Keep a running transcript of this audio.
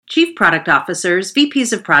Chief Product Officers,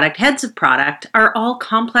 VPs of Product, Heads of Product are all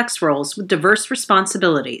complex roles with diverse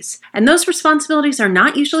responsibilities, and those responsibilities are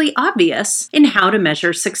not usually obvious in how to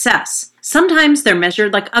measure success. Sometimes they're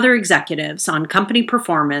measured like other executives on company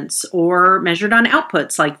performance or measured on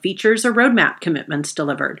outputs like features or roadmap commitments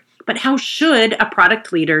delivered. But how should a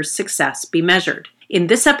product leader's success be measured? In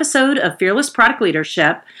this episode of Fearless Product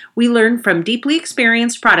Leadership, we learn from deeply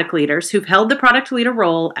experienced product leaders who've held the product leader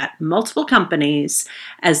role at multiple companies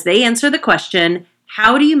as they answer the question,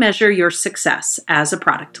 how do you measure your success as a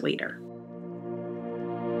product leader?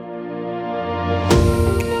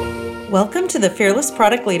 Welcome to the Fearless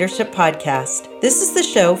Product Leadership Podcast. This is the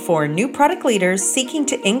show for new product leaders seeking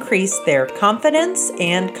to increase their confidence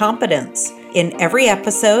and competence. In every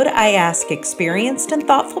episode, I ask experienced and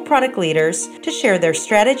thoughtful product leaders to share their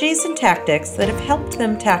strategies and tactics that have helped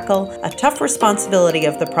them tackle a tough responsibility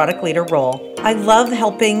of the product leader role. I love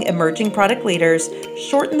helping emerging product leaders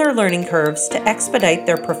shorten their learning curves to expedite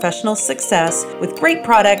their professional success with great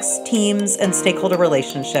products, teams, and stakeholder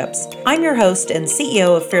relationships. I'm your host and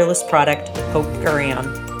CEO of Fearless Product, Hope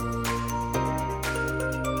Gurion.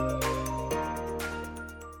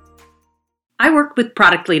 I work with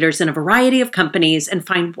product leaders in a variety of companies and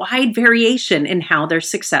find wide variation in how their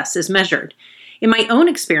success is measured. In my own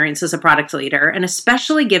experience as a product leader, and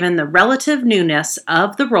especially given the relative newness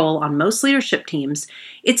of the role on most leadership teams,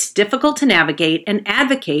 it's difficult to navigate and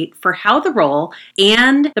advocate for how the role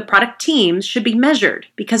and the product teams should be measured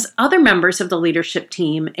because other members of the leadership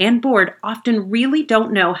team and board often really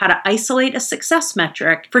don't know how to isolate a success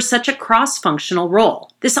metric for such a cross-functional role.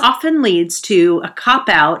 This often leads to a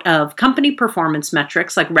cop-out of company performance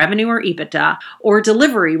metrics like revenue or EBITDA, or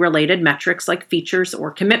delivery-related metrics like features or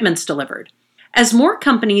commitments delivered. As more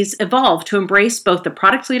companies evolve to embrace both the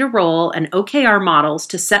product leader role and OKR models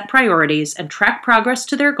to set priorities and track progress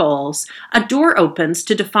to their goals, a door opens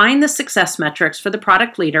to define the success metrics for the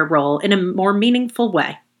product leader role in a more meaningful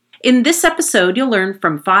way. In this episode, you'll learn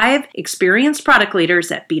from 5 experienced product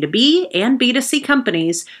leaders at B2B and B2C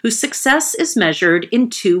companies whose success is measured in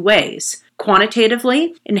 2 ways.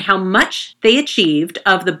 Quantitatively, in how much they achieved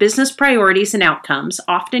of the business priorities and outcomes,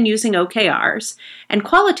 often using OKRs, and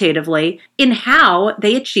qualitatively, in how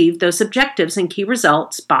they achieved those objectives and key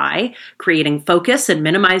results by creating focus and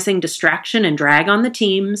minimizing distraction and drag on the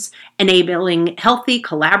teams, enabling healthy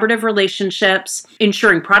collaborative relationships,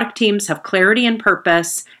 ensuring product teams have clarity and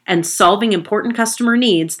purpose, and solving important customer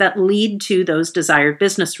needs that lead to those desired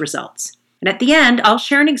business results. And at the end, I'll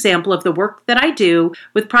share an example of the work that I do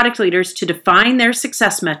with product leaders to define their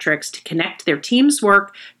success metrics to connect their team's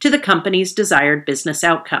work to the company's desired business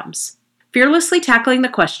outcomes. Fearlessly tackling the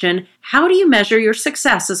question, how do you measure your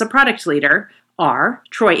success as a product leader, are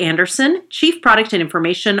Troy Anderson, Chief Product and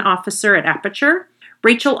Information Officer at Aperture,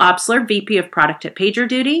 Rachel Obsler, VP of Product at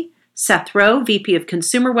PagerDuty, Seth Rowe, VP of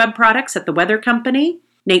Consumer Web Products at The Weather Company,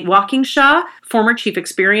 Nate Walkingshaw, former Chief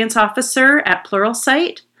Experience Officer at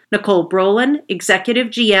Pluralsight, Nicole Brolin, Executive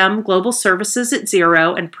GM Global Services at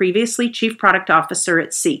Xero and previously Chief Product Officer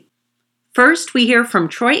at Seat. First, we hear from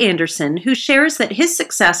Troy Anderson, who shares that his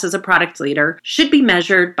success as a product leader should be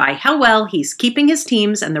measured by how well he's keeping his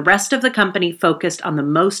teams and the rest of the company focused on the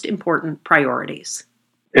most important priorities.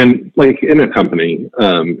 And like in a company,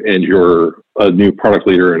 and you're a new product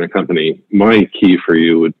leader in a company, my key for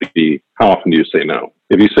you would be, how often do you say no?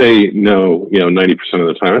 If you say no, 90% of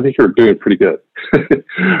the time, I think you're doing pretty good.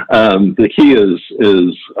 The key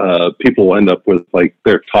is people end up with like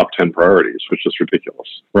their top 10 priorities, which is ridiculous,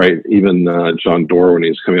 right? Even John Doerr, when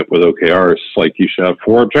he's coming up with OKRs, like you should have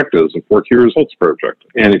 4 objectives and 4 key results per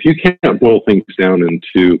objective. And if you can't boil things down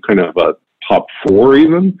into kind of a top 4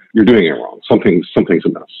 even, you're doing it wrong. Something's a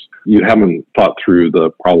mess. You haven't thought through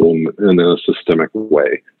the problem in a systemic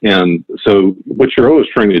way. And so what you're always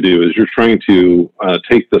trying to do is you're trying to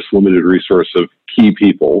take this limited resource of key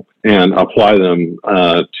people and apply them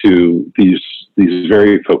to these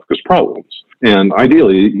very focused problems. And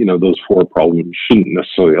ideally, those 4 problems shouldn't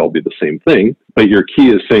necessarily all be the same thing, but your key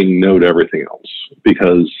is saying no to everything else.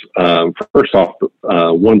 Because first off,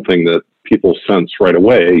 one thing that people sense right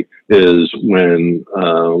away is when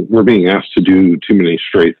we're being asked to do too many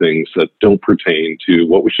stray things that don't pertain to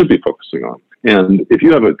what we should be focusing on. And if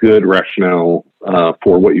you have a good rationale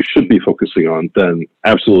for what you should be focusing on, then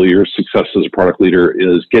absolutely your success as a product leader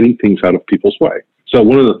is getting things out of people's way. So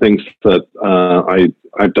one of the things that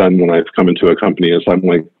I've done when I've come into a company is I'm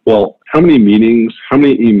like, well, how many meetings, how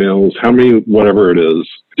many emails, how many whatever it is,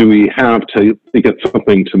 do we have to get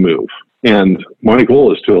something to move? And my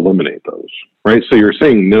goal is to eliminate those, right? So you're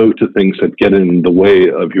saying no to things that get in the way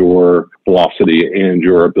of your velocity and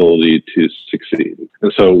your ability to succeed.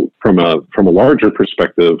 And so from a larger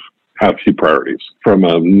perspective, have few priorities. From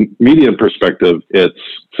a medium perspective, it's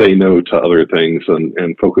say no to other things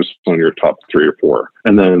and focus on your top 3 or 4.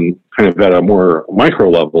 And then kind of at a more micro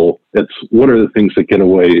level, it's what are the things that get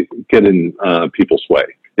in people's way.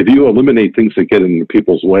 If you eliminate things that get in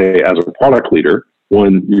people's way as a product leader,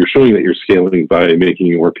 one, you're showing that you're scaling by making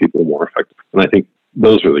your people more effective. And I think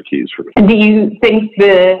those are the keys for me. And do you think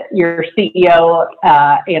that your CEO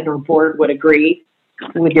and or board would agree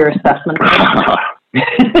with your assessment?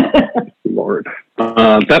 Lord.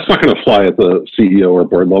 That's not going to fly at the CEO or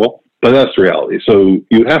board level, but that's the reality. So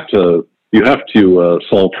you have to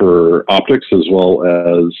solve for optics as well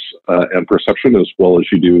as and perception as well as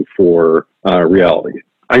you do for reality.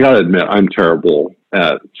 I got to admit, I'm terrible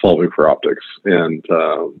at solving for optics and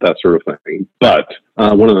that sort of thing. But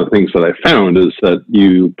one of the things that I found is that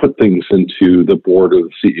you put things into the board or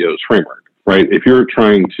the CEO's framework, right? If you're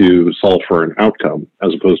trying to solve for an outcome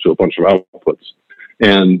as opposed to a bunch of outputs,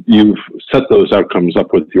 and you've set those outcomes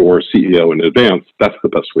up with your CEO in advance, that's the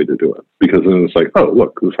best way to do it. Because then it's like, oh,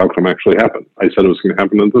 look, this outcome actually happened. I said it was going to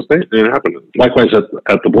happen on this day, and it happened. Likewise,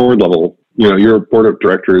 at the board level, your board of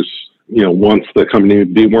directors, wants the company to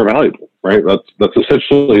be more valuable, right? That's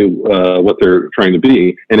essentially what they're trying to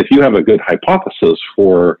be. And if you have a good hypothesis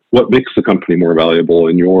for what makes the company more valuable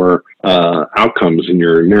and your outcomes and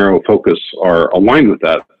your narrow focus are aligned with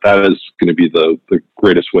that, that is going to be the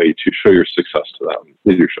greatest way to show your success to that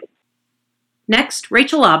leadership. Next,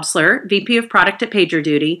 Rachel Obsler, VP of Product at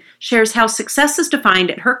PagerDuty, shares how success is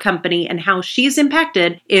defined at her company and how she's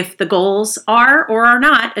impacted if the goals are or are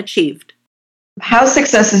not achieved. How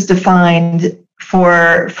success is defined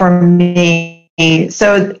for me.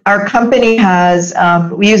 So our company has,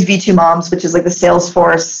 we use V2 Moms, which is like the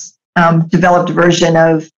Salesforce developed version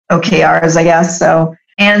of OKRs, I guess. So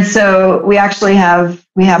we actually have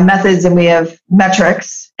methods and we have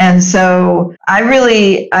metrics. And so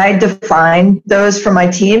I define those for my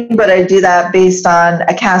team, but I do that based on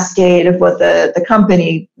a cascade of what the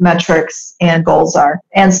company metrics and goals are.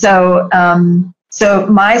 And so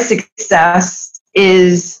my success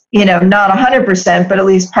is, not 100%, but at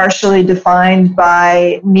least partially defined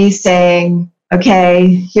by me saying, okay,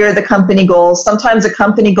 here are the company goals. Sometimes a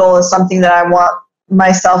company goal is something that I want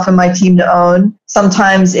myself and my team to own.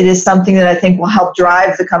 Sometimes it is something that I think will help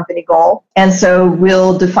drive the company goal. And so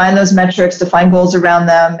we'll define those metrics, define goals around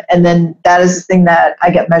them, and then that is the thing that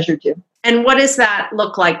I get measured to. And what does that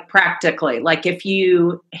look like practically? Like if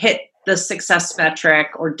you hit the success metric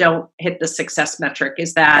or don't hit the success metric,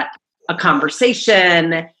 is that a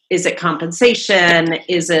conversation? Is it compensation?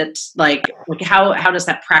 Is it like how does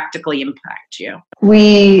that practically impact you?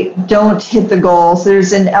 We don't hit the goals.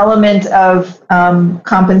 There's an element of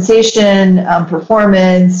compensation,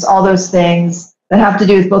 performance, all those things that have to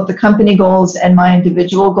do with both the company goals and my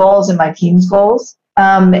individual goals and my team's goals.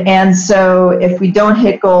 And so if we don't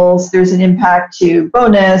hit goals, there's an impact to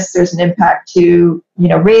bonus, there's an impact to,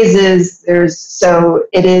 raises, so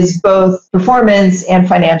it is both performance and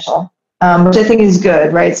financial, which I think is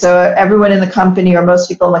good, right? So everyone in the company or most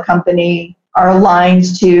people in the company are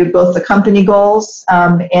aligned to both the company goals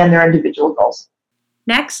and their individual goals.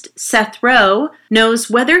 Next, Seth Rowe knows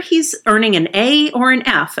whether he's earning an A or an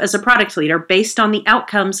F as a product leader based on the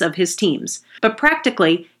outcomes of his teams. But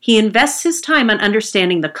practically, he invests his time on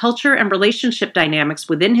understanding the culture and relationship dynamics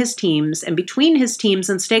within his teams and between his teams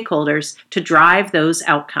and stakeholders to drive those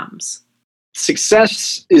outcomes.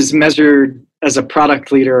 Success is measured as a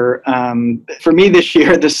product leader. For me this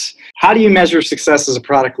year, how do you measure success as a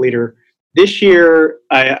product leader? This year,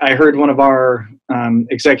 I heard one of our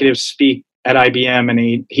executives speak at IBM,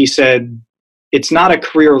 and he said, it's not a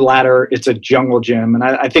career ladder, it's a jungle gym. And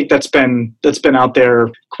I think that's been out there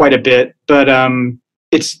quite a bit, but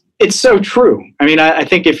it's so true. I mean, I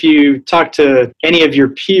think if you talk to any of your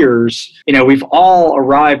peers, we've all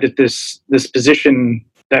arrived at this position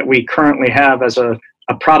that we currently have as a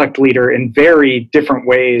product leader in very different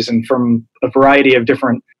ways and from a variety of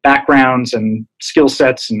different backgrounds and skill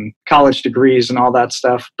sets and college degrees and all that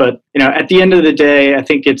stuff. But, at the end of the day, I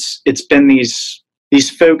think it's been these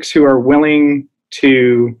folks who are willing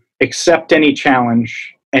to accept any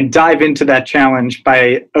challenge and dive into that challenge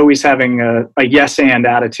by always having a yes and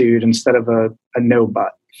attitude instead of a no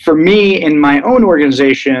but. For me, in my own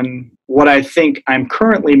organization, what I think I'm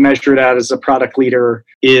currently measured at as a product leader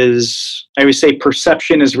is, I always say,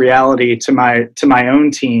 perception is reality to my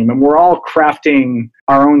own team. And we're all crafting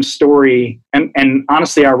our own story and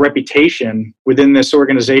honestly, our reputation within this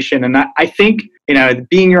organization. And I think,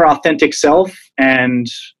 being your authentic self and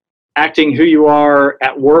acting who you are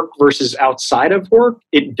at work versus outside of work,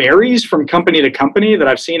 it varies from company to company that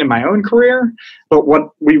I've seen in my own career. But what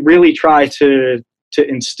we really try to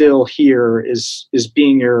instill here is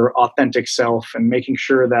being your authentic self and making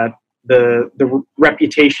sure that the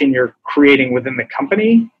reputation you're creating within the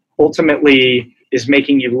company ultimately is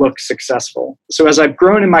making you look successful. So as I've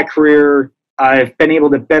grown in my career, I've been able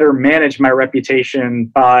to better manage my reputation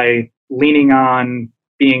by leaning on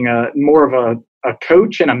being more of a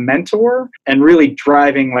coach and a mentor and really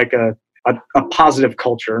driving like a positive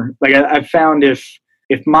culture. Like I've found if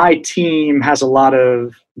my team has a lot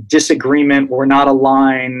of disagreement, we're not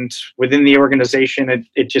aligned within the organization,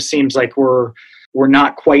 it just seems like we're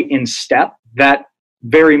not quite in step. That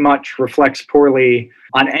very much reflects poorly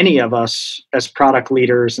on any of us as product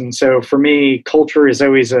leaders. And so for me, culture is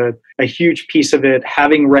always a huge piece of it,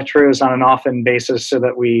 having retros on an often basis so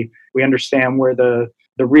that we understand where the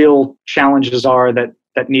real challenges are that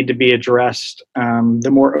need to be addressed.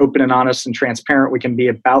 The more open and honest and transparent we can be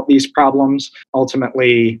about these problems,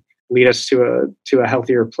 ultimately lead us to a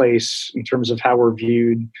healthier place in terms of how we're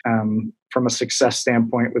viewed from a success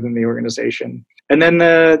standpoint within the organization. And then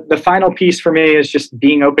the final piece for me is just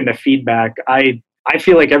being open to feedback. I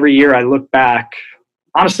feel like every year I look back,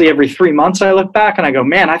 honestly, every 3 months I look back and I go,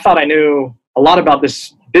 man, I thought I knew a lot about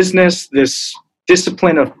this business, this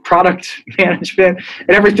discipline of product management.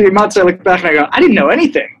 And every 3 months I look back and I go, I didn't know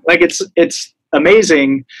anything. Like it's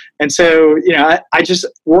amazing. And so,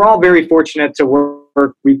 we're all very fortunate to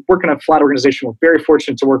work. We work in a flat organization. We're very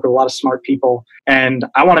fortunate to work with a lot of smart people. And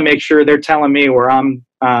I want to make sure they're telling me where I'm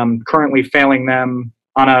currently failing them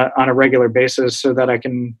on a regular basis so that I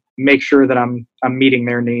can make sure that I'm meeting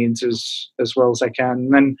their needs as well as I can.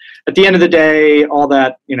 And then at the end of the day, all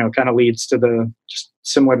that, kind of leads to just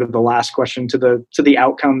similar to the last question, to the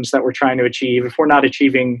outcomes that we're trying to achieve. If we're not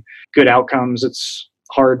achieving good outcomes, it's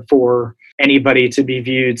hard for anybody to be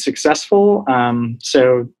viewed successful.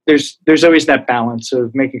 So there's always that balance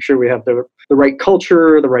of making sure we have the right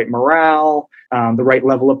culture, the right morale, the right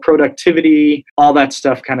level of productivity. All that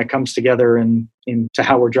stuff kind of comes together into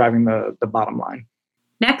how we're driving the bottom line.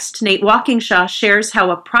 Next, Nate Walkingshaw shares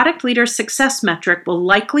how a product leader's success metric will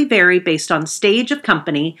likely vary based on stage of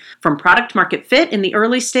company, from product market fit in the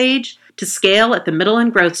early stage to scale at the middle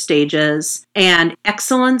and growth stages, and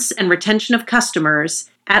excellence and retention of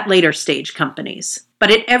customers at later stage companies.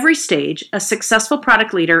 But at every stage, a successful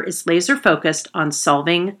product leader is laser focused on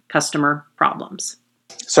solving customer problems.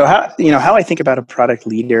 So how I think about a product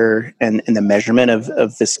leader and the measurement of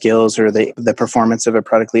the skills or the performance of a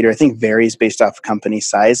product leader, I think varies based off company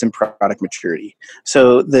size and product maturity.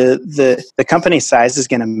 So the company size is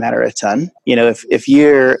going to matter a ton. If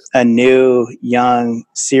you're a new, young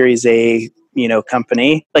Series A,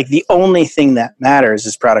 company, like the only thing that matters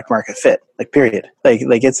is product market fit, like period. Like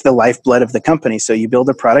it's the lifeblood of the company. So you build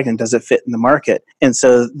a product and does it fit in the market? And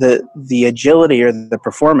so the agility or the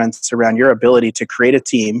performance around your ability to create a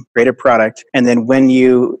team, create a product, and then when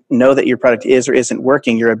you know that your product is or isn't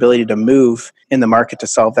working, your ability to move in the market to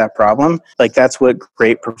solve that problem, like that's what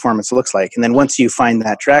great performance looks like. And then once you find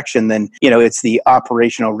that traction, then, it's the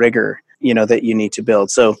operational rigor that you need to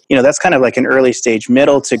build. So, that's kind of like an early stage.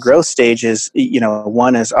 Middle to growth stage is,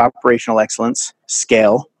 one is operational excellence,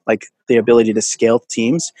 scale, like the ability to scale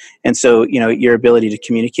teams. And so, your ability to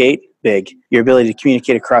communicate, big. Your ability to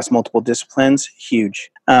communicate across multiple disciplines,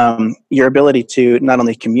 huge. Your ability to not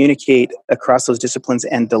only communicate across those disciplines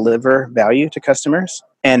and deliver value to customers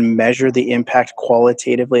and measure the impact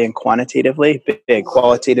qualitatively and quantitatively. Big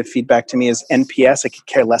qualitative feedback to me is NPS. I could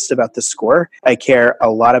care less about the score. I care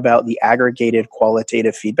a lot about the aggregated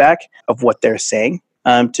qualitative feedback of what they're saying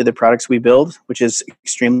to the products we build, which is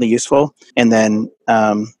extremely useful. And then,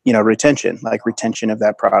 retention, like retention of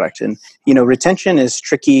that product. And, retention is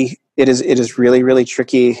tricky. It is really, really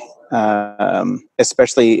tricky.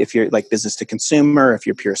 Especially if you're like business to consumer, if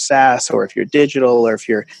you're pure SaaS, or if you're digital, or if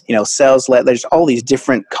you're, sales led. There's all these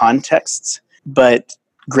different contexts, but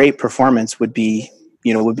great performance would be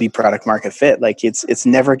product market fit. Like it's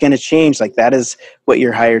never going to change. Like that is what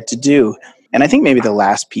you're hired to do. And I think maybe the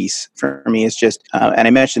last piece for me is just, and I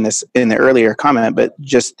mentioned this in the earlier comment, but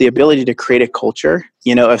just the ability to create a culture,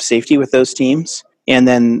 of safety with those teams. And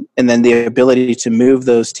then the ability to move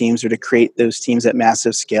those teams or to create those teams at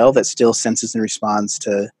massive scale that still senses and responds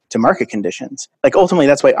to to market conditions. Like ultimately,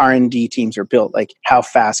 that's why R&D teams are built. Like how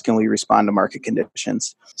fast can we respond to market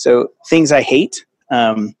conditions? So things I hate,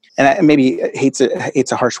 and maybe hate's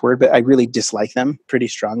a harsh word, but I really dislike them pretty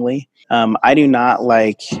strongly. I do not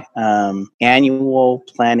like annual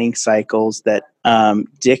planning cycles that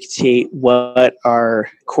dictate what our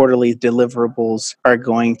quarterly deliverables are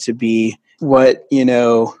going to be, what,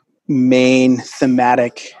 main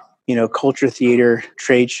thematic, culture theater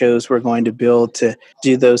trade shows we're going to build to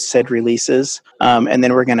do those said releases. And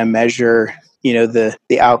then we're going to measure, the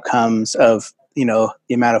outcomes of, the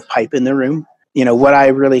amount of pipe in the room. What I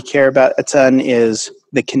really care about a ton is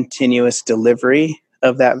the continuous delivery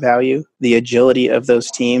of that value, the agility of those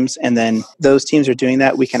teams. And then those teams are doing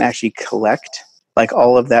that. We can actually collect like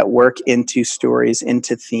all of that work into stories,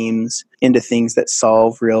 into themes, into things that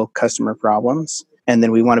solve real customer problems. And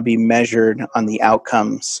then we want to be measured on the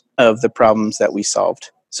outcomes of the problems that we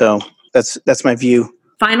solved. So that's my view.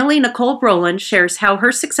 Finally, Nicole Brolin shares how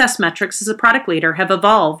her success metrics as a product leader have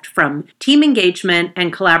evolved from team engagement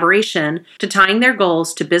and collaboration to tying their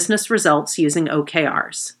goals to business results using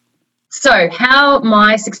OKRs. So how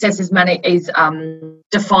my success is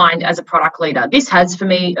defined as a product leader. This has, for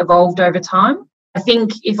me, evolved over time. I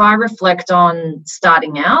think if I reflect on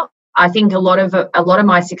starting out, I think a lot of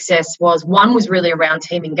my success was really around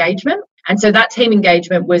team engagement. And so that team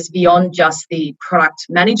engagement was beyond just the product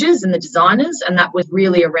managers and the designers, and that was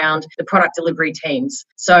really around the product delivery teams.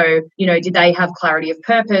 So, did they have clarity of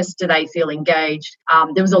purpose? Do they feel engaged?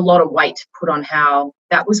 There was a lot of weight put on how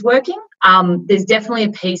that was working. There's definitely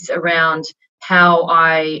a piece around how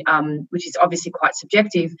I, which is obviously quite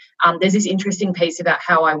subjective, there's this interesting piece about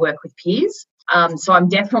how I work with peers. So I'm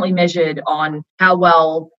definitely measured on how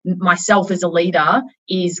well myself as a leader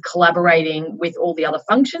is collaborating with all the other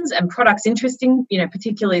functions. And product's interesting,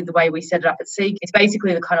 particularly the way we set it up at Seek. It's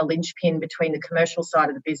basically the kind of linchpin between the commercial side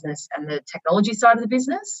of the business and the technology side of the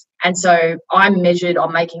business. And so I'm measured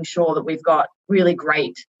on making sure that we've got really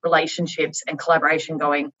great relationships and collaboration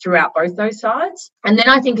going throughout both those sides. And then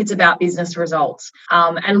I think it's about business results.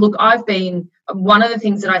 And look, one of the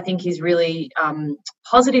things that I think is really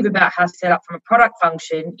positive about how it's set up from a product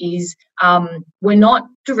function is we're not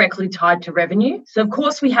directly tied to revenue. So, of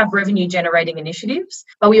course, we have revenue generating initiatives,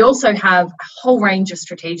 but we also have a whole range of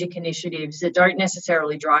strategic initiatives that don't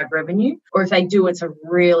necessarily drive revenue, or if they do, it's a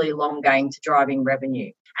really long game to driving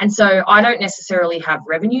revenue. And so I don't necessarily have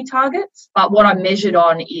revenue targets, but what I'm measured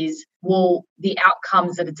on is, the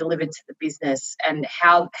outcomes that are delivered to the business and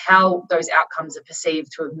how those outcomes are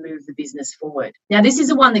perceived to have moved the business forward. Now, this is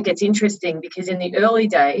the one that gets interesting because in the early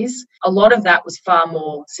days, a lot of that was far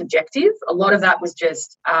more subjective. A lot of that was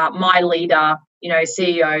just my leader,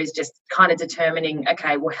 CEOs just kind of determining,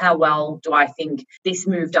 okay, well, how well do I think this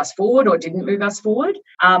moved us forward or didn't move us forward?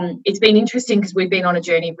 It's been interesting because we've been on a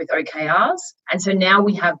journey with OKRs. And so now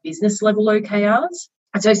we have business level OKRs.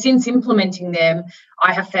 And so since implementing them,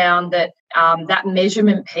 I have found that that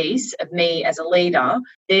measurement piece of me as a leader,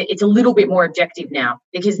 it's a little bit more objective now,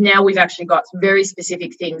 because now we've actually got some very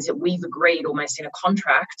specific things that we've agreed almost in a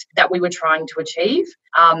contract that we were trying to achieve.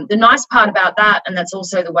 The nice part about that, and that's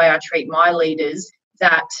also the way I treat my leaders,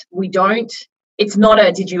 that it's not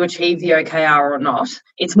a did you achieve the OKR or not.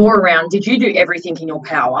 It's more around, did you do everything in your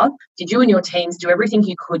power? Did you and your teams do everything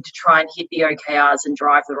you could to try and hit the OKRs and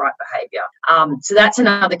drive the right behaviour? So that's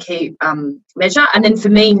another key measure. And then for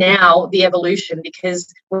me now, the evolution,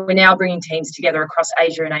 because we're now bringing teams together across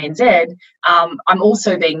Asia and ANZ, I'm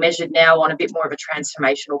also being measured now on a bit more of a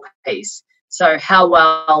transformational piece. So how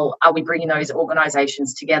well are we bringing those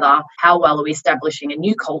organisations together? How well are we establishing a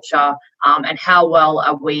new culture? And how well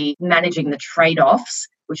are we managing the trade-offs,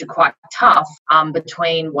 which are quite tough,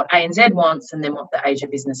 between what ANZ wants and then what the Asia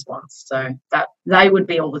business wants? So that they would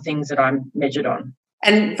be all the things that I'm measured on.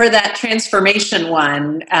 And for that transformation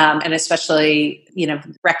one, and especially,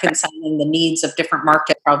 reconciling the needs of different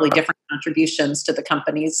markets, probably different contributions to the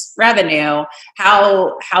company's revenue,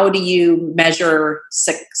 how do you measure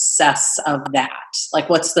success of that? Like,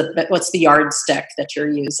 what's the yardstick that you're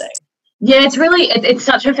using? Yeah, it's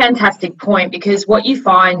such a fantastic point, because what you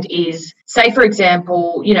find is, say, for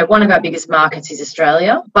example, one of our biggest markets is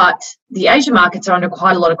Australia, but the Asia markets are under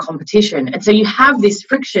quite a lot of competition. And so you have this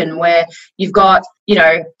friction where you've got,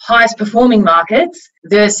 highest performing markets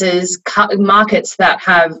versus markets that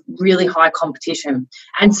have really high competition.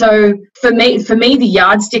 And so for me, the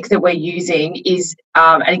yardstick that we're using is,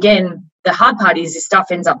 and again, the hard part is this stuff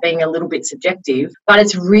ends up being a little bit subjective, but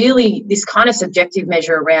it's really this kind of subjective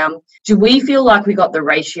measure around, do we feel like we got the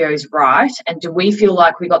ratios right? And do we feel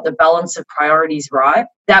like we got the balance of priorities right?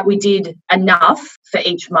 That we did enough for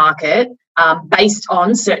each market based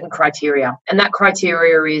on certain criteria. And that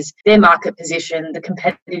criteria is their market position, the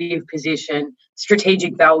competitive position,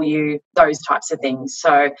 strategic value, those types of things.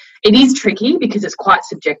 So it is tricky because it's quite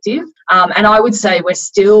subjective. And I would say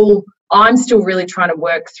I'm still really trying to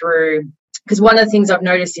work through, because one of the things I've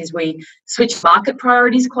noticed is we switch market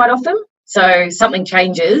priorities quite often. So something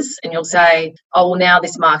changes and you'll say, oh, well, now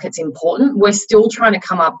this market's important. We're still trying to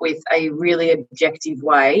come up with a really objective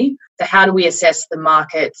way to how do we assess the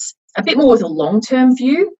markets a bit more with a long-term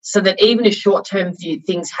view, so that even if short-term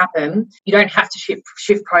things happen, you don't have to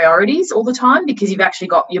shift priorities all the time, because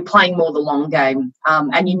you're playing more the long game,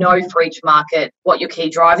 and you know for each market what your key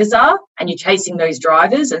drivers are, and you're chasing those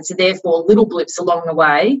drivers, and so therefore little blips along the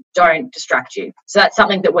way don't distract you. So that's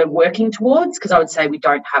something that we're working towards, because I would say we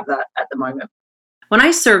don't have that at the moment. When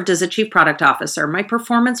I served as a chief product officer, my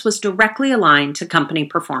performance was directly aligned to company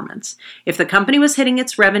performance. If the company was hitting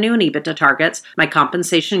its revenue and EBITDA targets, my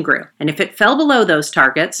compensation grew. And if it fell below those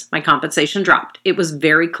targets, my compensation dropped. It was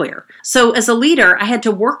very clear. So as a leader, I had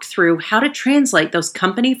to work through how to translate those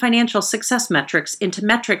company financial success metrics into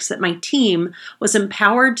metrics that my team was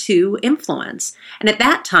empowered to influence. And at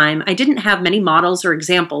that time, I didn't have many models or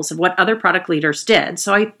examples of what other product leaders did,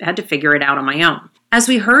 so I had to figure it out on my own. As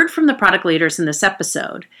we heard from the product leaders in this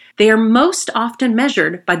episode, they are most often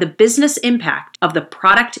measured by the business impact of the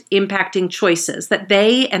product impacting choices that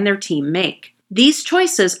they and their team make. These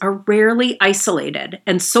choices are rarely isolated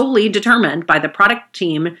and solely determined by the product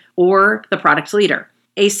team or the product leader.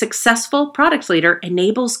 A successful product leader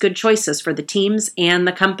enables good choices for the teams and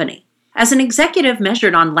the company. As an executive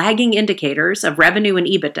measured on lagging indicators of revenue and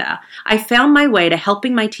EBITDA, I found my way to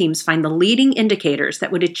helping my teams find the leading indicators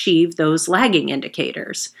that would achieve those lagging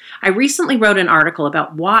indicators. I recently wrote an article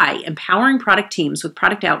about why empowering product teams with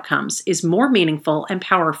product outcomes is more meaningful and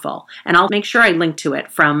powerful, and I'll make sure I link to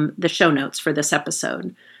it from the show notes for this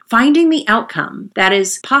episode. Finding the outcome that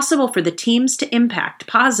is possible for the teams to impact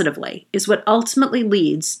positively is what ultimately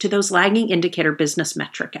leads to those lagging indicator business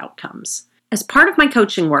metric outcomes. As part of my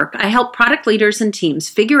coaching work, I help product leaders and teams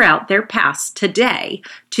figure out their paths today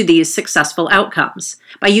to these successful outcomes.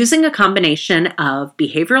 By using a combination of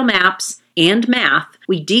behavioral maps and math,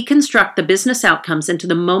 we deconstruct the business outcomes into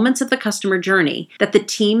the moments of the customer journey that the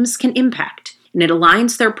teams can impact, and it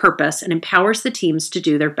aligns their purpose and empowers the teams to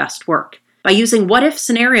do their best work. By using what-if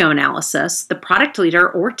scenario analysis, the product leader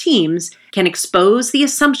or teams can expose the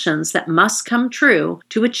assumptions that must come true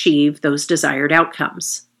to achieve those desired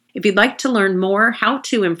outcomes. If you'd like to learn more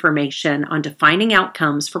how-to information on defining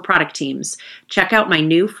outcomes for product teams, check out my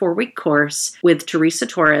new 4-week course with Teresa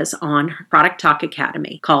Torres on Product Talk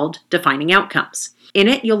Academy called Defining Outcomes. In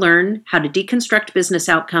it, you'll learn how to deconstruct business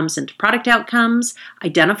outcomes into product outcomes,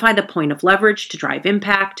 identify the point of leverage to drive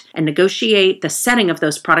impact, and negotiate the setting of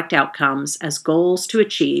those product outcomes as goals to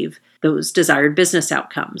achieve those desired business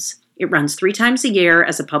outcomes. It runs 3 times a year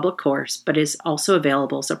as a public course, but is also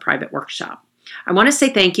available as a private workshop. I want to say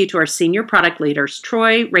thank you to our senior product leaders,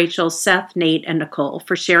 Troy, Rachel, Seth, Nate, and Nicole,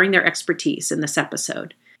 for sharing their expertise in this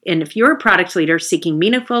episode. And if you're a product leader seeking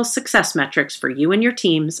meaningful success metrics for you and your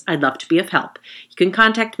teams, I'd love to be of help. You can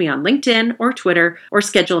contact me on LinkedIn or Twitter, or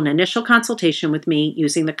schedule an initial consultation with me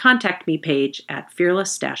using the Contact Me page at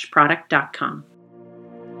fearless-product.com.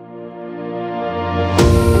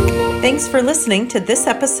 Thanks for listening to this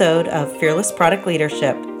episode of Fearless Product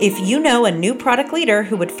Leadership. If you know a new product leader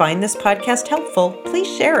who would find this podcast helpful, please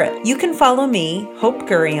share it. You can follow me, Hope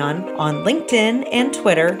Gurion, on LinkedIn and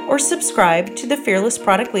Twitter, or subscribe to the Fearless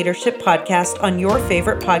Product Leadership podcast on your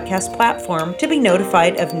favorite podcast platform to be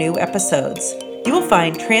notified of new episodes. You will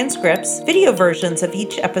find transcripts, video versions of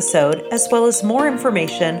each episode, as well as more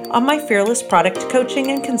information on my Fearless Product coaching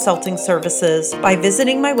and consulting services by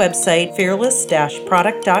visiting my website,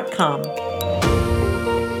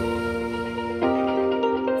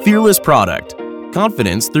 fearless-product.com. Fearless Product.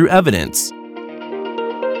 Confidence through evidence.